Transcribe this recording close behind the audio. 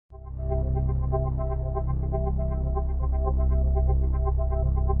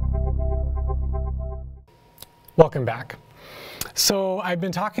Welcome back. So I've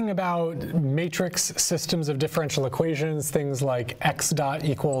been talking about matrix systems of differential equations, things like x dot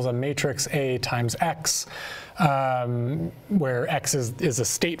equals a matrix A times x, where x is a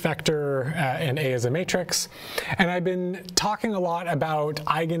state vector and A is a matrix. And I've been talking a lot about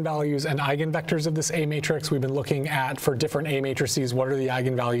eigenvalues and eigenvectors of this A matrix. We've been looking at, for different A matrices, what are the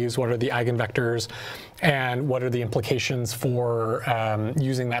eigenvalues, what are the eigenvectors, and what are the implications for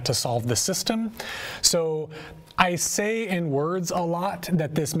using that to solve the system. So I say in words a lot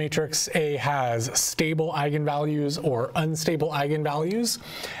that this matrix A has stable eigenvalues or unstable eigenvalues.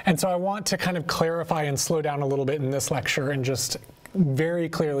 And so I want to kind of clarify and slow down a little bit in this lecture and just very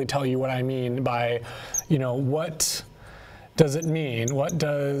clearly tell you what I mean by, what does it mean? What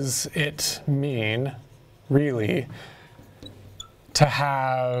does it mean, really, to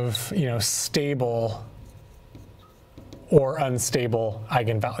have, stable or unstable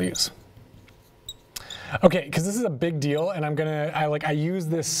eigenvalues? Okay, because this is a big deal, and I use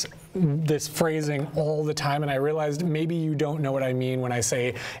this phrasing all the time, and I realized maybe you don't know what I mean when I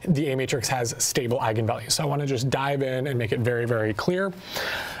say the A matrix has stable eigenvalues. So I want to just dive in and make it very, very clear.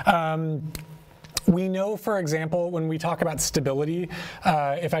 We know, for example, when we talk about stability,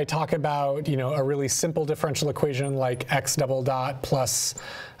 if I talk about a really simple differential equation like x double dot plus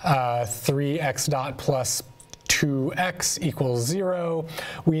 3x dot plus 2x equals 0.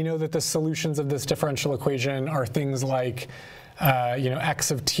 We know that the solutions of this differential equation are things like,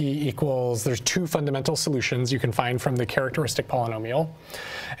 x of t equals, there's two fundamental solutions you can find from the characteristic polynomial.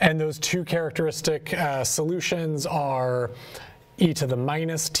 And those two characteristic solutions are e to the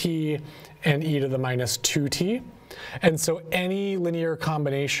minus t and e to the minus 2t. And so any linear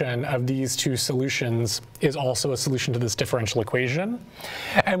combination of these two solutions is also a solution to this differential equation.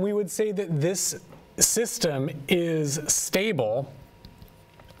 And we would say that this system is stable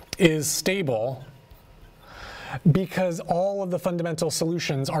because all of the fundamental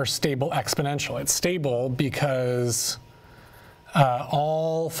solutions are stable exponential. It's stable because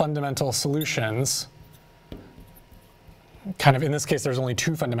all fundamental solutions, kind of in this case there's only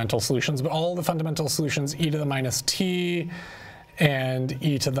two fundamental solutions, but all the fundamental solutions e to the minus t and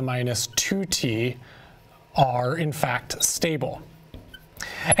e to the minus 2t are in fact stable.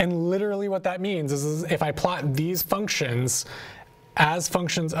 And literally what that means is if I plot these functions as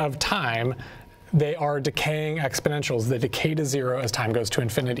functions of time, they are decaying exponentials. They decay to 0 as time goes to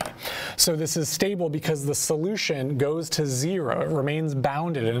infinity. So this is stable because the solution goes to 0. It remains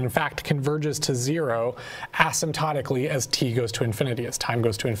bounded and in fact converges to 0 asymptotically as t goes to infinity, as time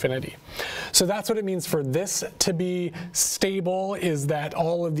goes to infinity. So that's what it means for this to be stable, is that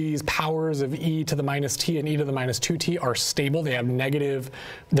all of these powers of e to the minus t and e to the minus 2t are stable. They have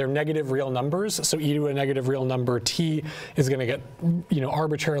they're negative real numbers. So e to a negative real number t is going to get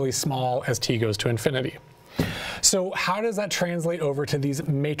arbitrarily small as t goes to infinity. So how does that translate over to these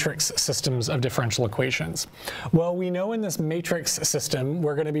matrix systems of differential equations? Well, we know in this matrix system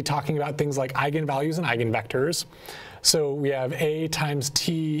we're going to be talking about things like eigenvalues and eigenvectors. So we have A times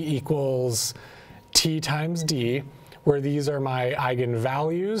t equals t times d, where these are my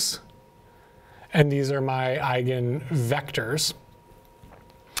eigenvalues and these are my eigenvectors.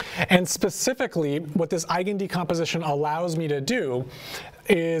 And specifically, what this eigendecomposition allows me to do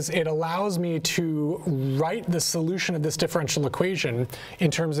is it allows me to write the solution of this differential equation in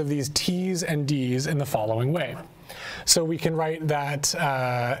terms of these t's and d's in the following way. So we can write that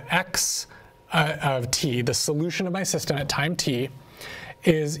x of t, the solution of my system at time t,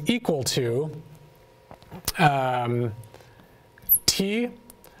 is equal to t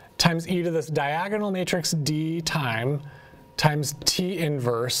times e to this diagonal matrix d times t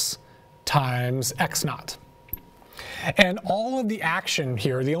inverse times x naught. And all of the action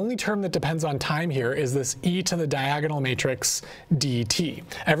here, the only term that depends on time here is this e to the diagonal matrix dt.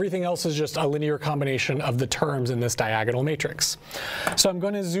 Everything else is just a linear combination of the terms in this diagonal matrix. So I'm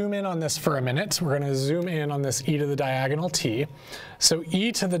going to zoom in on this for a minute. We're going to zoom in on this e to the diagonal t. So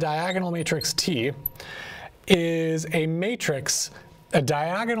e to the diagonal matrix t is a matrix, a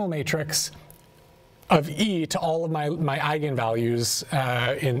diagonal matrix of e to all of my eigenvalues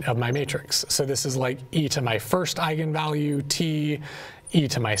of my matrix. So this is like e to my first eigenvalue t, e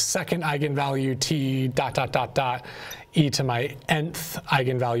to my second eigenvalue t, dot, dot, dot, dot, e to my nth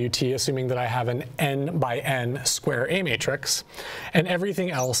eigenvalue t, assuming that I have an n by n square A matrix, and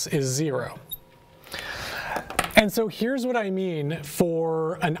everything else is 0. And so here's what I mean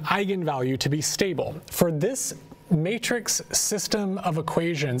for an eigenvalue to be stable. For this matrix system of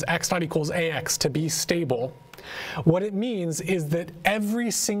equations, x dot equals ax, to be stable, What it means is that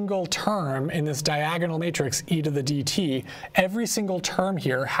every single term in this diagonal matrix e to the dt, every single term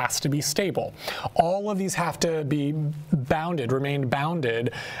here has to be stable. All of these have to be bounded, remain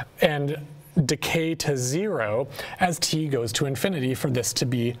bounded, and decay to 0 as t goes to infinity for this to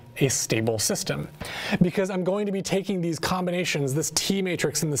be a stable system. Because I'm going to be taking these combinations, this t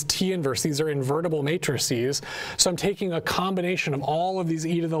matrix and this t inverse, these are invertible matrices, so I'm taking a combination of all of these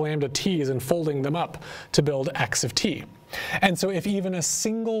e to the lambda t's and folding them up to build x of t. And so if even a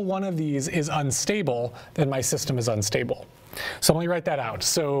single one of these is unstable, then my system is unstable. So let me write that out.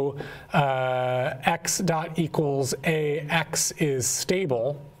 So x dot equals ax is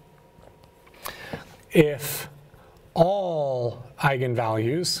stable if all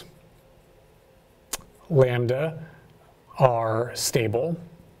eigenvalues, lambda, are stable.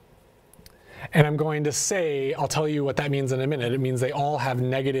 And I'm going to say, I'll tell you what that means in a minute. It means they all have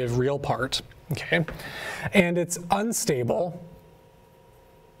negative real part, okay? And it's unstable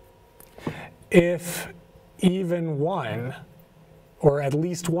if even one, or at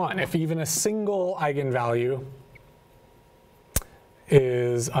least one, if even a single eigenvalue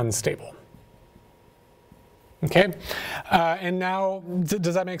is unstable. Okay, and now,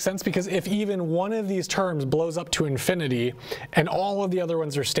 does that make sense? Because if even one of these terms blows up to infinity and all of the other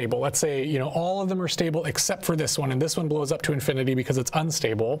ones are stable, let's say, you know, all of them are stable except for this one, and this one blows up to infinity because it's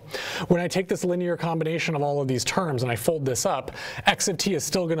unstable. When I take this linear combination of all of these terms and I fold this up, x of t is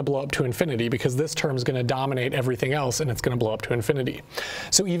still going to blow up to infinity because this term is going to dominate everything else and it's going to blow up to infinity.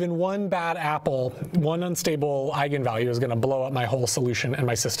 So even one bad apple, one unstable eigenvalue is going to blow up my whole solution and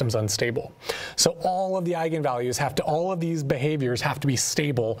my system's unstable. So all of the eigenvalues all of these behaviors have to be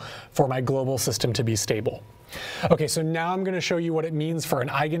stable for my global system to be stable. Okay, so now I'm going to show you what it means for an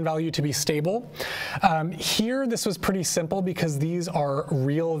eigenvalue to be stable. Here, this was pretty simple because these are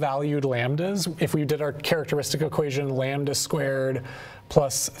real valued lambdas. If we did our characteristic equation, lambda squared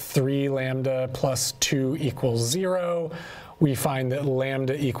plus 3 lambda plus 2 equals 0, we find that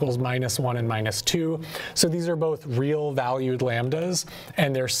lambda equals -1 and -2. So these are both real valued lambdas,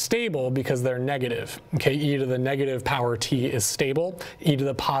 and they're stable because they're negative. Okay, e to the negative power t is stable, e to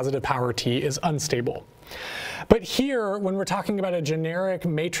the positive power t is unstable. But here, when we're talking about a generic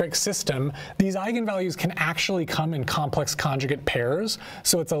matrix system, these eigenvalues can actually come in complex conjugate pairs,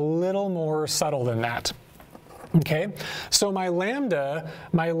 so it's a little more subtle than that. Okay, so my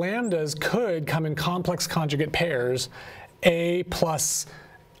lambdas could come in complex conjugate pairs, a plus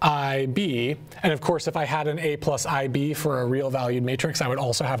ib, and of course if I had an a plus ib for a real valued matrix, I would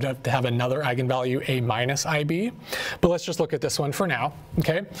also have to have another eigenvalue a minus ib, but let's just look at this one for now,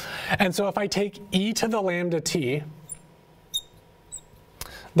 okay? And so if I take e to the lambda t,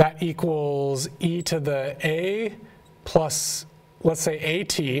 that equals e to the a plus, let's say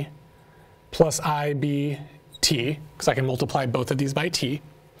at plus ibt, because I can multiply both of these by t.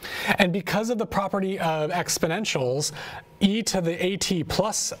 And because of the property of exponentials, e to the at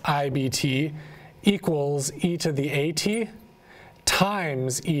plus ibt equals e to the at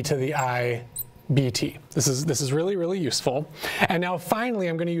times e to the ibt. This is really, really useful. And now finally,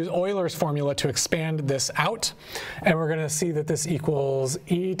 I'm going to use Euler's formula to expand this out. And we're going to see that this equals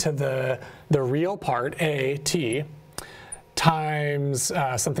e to the real part, at, times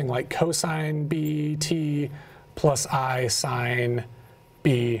something like cosine bt plus I sine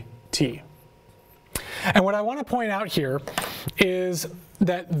bt. And what I want to point out here is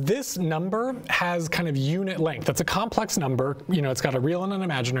that this number has kind of unit length. It's a complex number, you know, it's got a real and an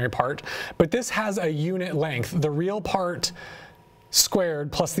imaginary part, but this has a unit length. The real part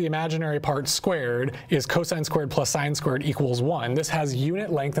squared plus the imaginary part squared is cosine squared plus sine squared equals 1. This has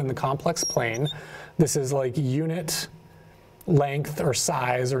unit length in the complex plane. This is like unit length or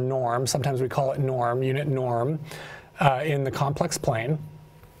size or norm. Sometimes we call it norm, unit norm, in the complex plane.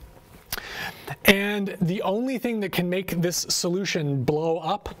 And the only thing that can make this solution blow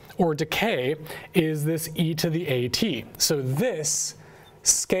up or decay is this e to the at. So this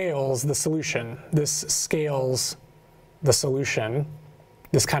scales the solution. This scales the solution,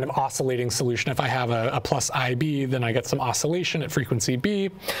 this kind of oscillating solution. If I have a plus IB, then I get some oscillation at frequency B.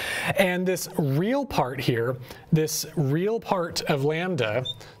 And this real part here, this real part of lambda,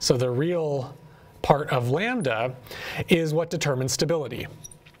 so the real part of lambda is what determines stability.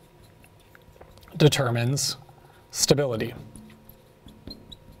 Determines stability.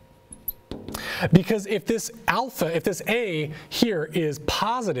 Because if this alpha, if this A here is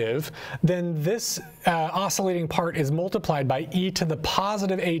positive, then this oscillating part is multiplied by e to the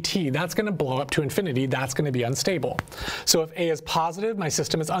positive at. That's going to blow up to infinity. That's going to be unstable. So if A is positive, my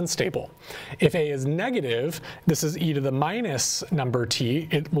system is unstable. If A is negative, this is e to the minus number t,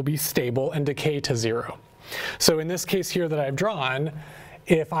 it will be stable and decay to 0. So in this case here that I've drawn,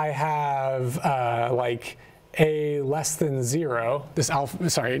 if I have like a less than 0, this alpha,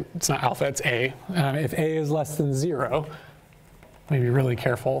 sorry, it's not alpha, it's a. If a is less than 0, let me be really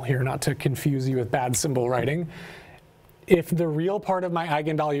careful here not to confuse you with bad symbol writing. If the real part of my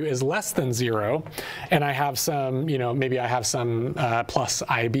eigenvalue is less than 0, and I have some, maybe I have some plus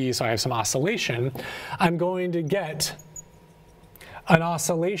IB, so I have some oscillation, I'm going to get an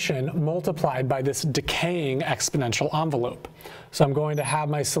oscillation multiplied by this decaying exponential envelope. So I'm going to have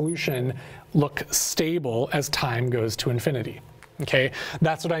my solution look stable as time goes to infinity. Okay,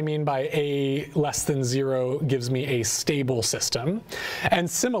 that's what I mean by a less than 0 gives me a stable system. And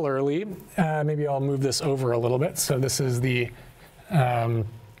similarly, maybe I'll move this over a little bit. So this is the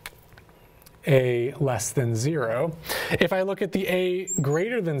a less than 0. If I look at the a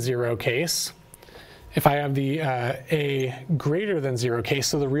greater than 0 case, if I have the a greater than 0 case,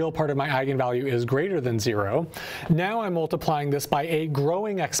 so the real part of my eigenvalue is greater than 0, now I'm multiplying this by a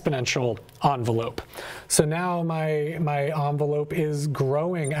growing exponential envelope. So now my envelope is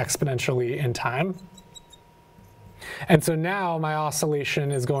growing exponentially in time. And so now my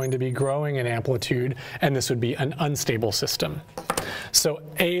oscillation is going to be growing in amplitude, and this would be an unstable system. So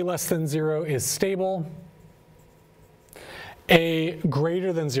a less than 0 is stable. A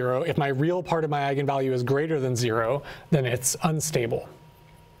greater than 0, if my real part of my eigenvalue is greater than 0, then it's unstable.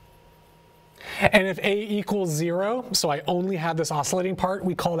 And if a equals 0, so I only have this oscillating part,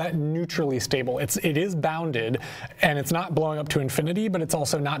 we call that neutrally stable. It is bounded, and it's not blowing up to infinity, but it's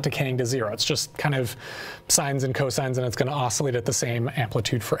also not decaying to 0. It's just kind of sines and cosines, and it's going to oscillate at the same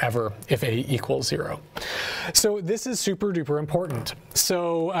amplitude forever if a equals 0. So this is super duper important.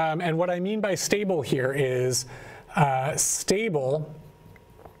 So, and what I mean by stable here is a stable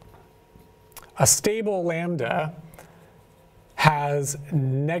lambda has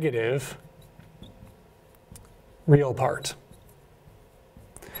negative real part.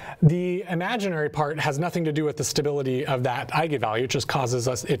 The imaginary part has nothing to do with the stability of that eigenvalue. It just causes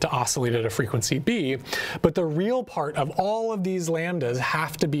it to oscillate at a frequency b. But the real part of all of these lambdas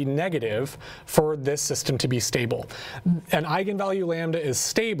have to be negative for this system to be stable. An eigenvalue lambda is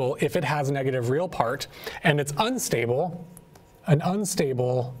stable if it has negative real part, and it's unstable. An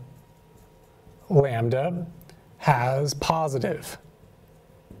unstable lambda has positive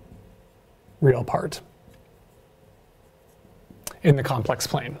real part in the complex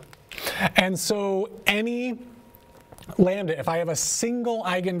plane. And so any lambda, if I have a single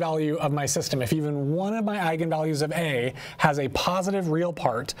eigenvalue of my system, if even one of my eigenvalues of A has a positive real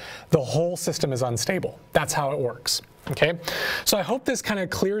part, the whole system is unstable. That's how it works. Okay, so I hope this kind of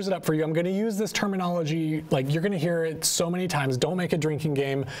clears it up for you. I'm going to use this terminology, like you're going to hear it so many times. Don't make a drinking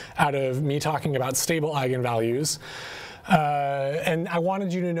game out of me talking about stable eigenvalues. And I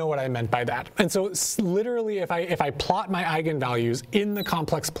wanted you to know what I meant by that. And so literally, if I plot my eigenvalues in the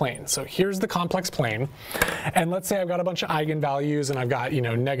complex plane, so here's the complex plane, and let's say I've got a bunch of eigenvalues, and I've got,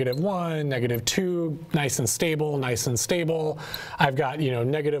 -1, -2, nice and stable, nice and stable. I've got,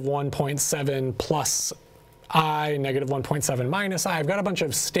 -1.7 plus I, -1.7 minus I. I've got a bunch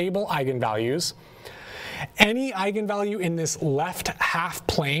of stable eigenvalues. Any eigenvalue in this left half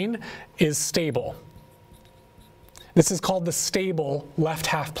plane is stable. This is called the stable left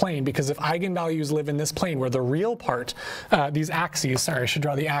half plane, because if eigenvalues live in this plane where the real part, these axes, sorry, I should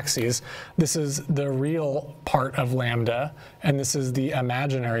draw the axes. This is the real part of lambda, and this is the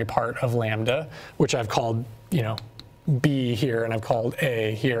imaginary part of lambda, which I've called, B here, and I've called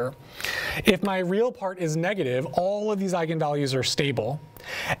A here. If my real part is negative, all of these eigenvalues are stable.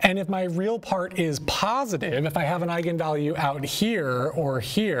 And if my real part is positive, if I have an eigenvalue out here or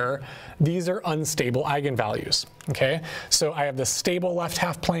here, these are unstable eigenvalues. Okay, so I have the stable left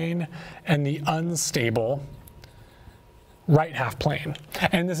half plane and the unstable right half plane.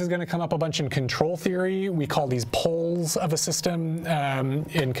 And this is going to come up a bunch in control theory. We call these poles of a system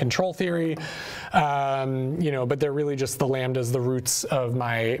in control theory, but they're really just the lambdas, the roots of the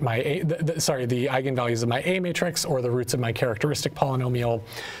eigenvalues of my A matrix, or the roots of my characteristic polynomial.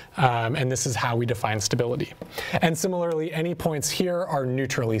 And this is how we define stability. And similarly, any points here are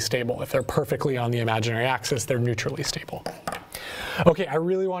neutrally stable. If they're perfectly on the imaginary axis, they're neutrally stable. Okay, I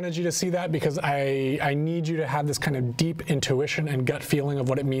really wanted you to see that because I need you to have this kind of deep intuition and gut feeling of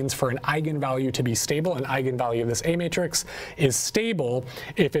what it means for an eigenvalue to be stable. An eigenvalue of this A matrix is stable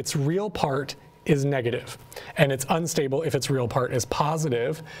if its real part is negative, and it's unstable if its real part is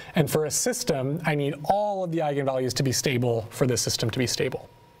positive. And for a system, I need all of the eigenvalues to be stable for this system to be stable.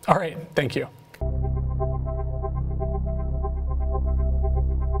 All right, thank you.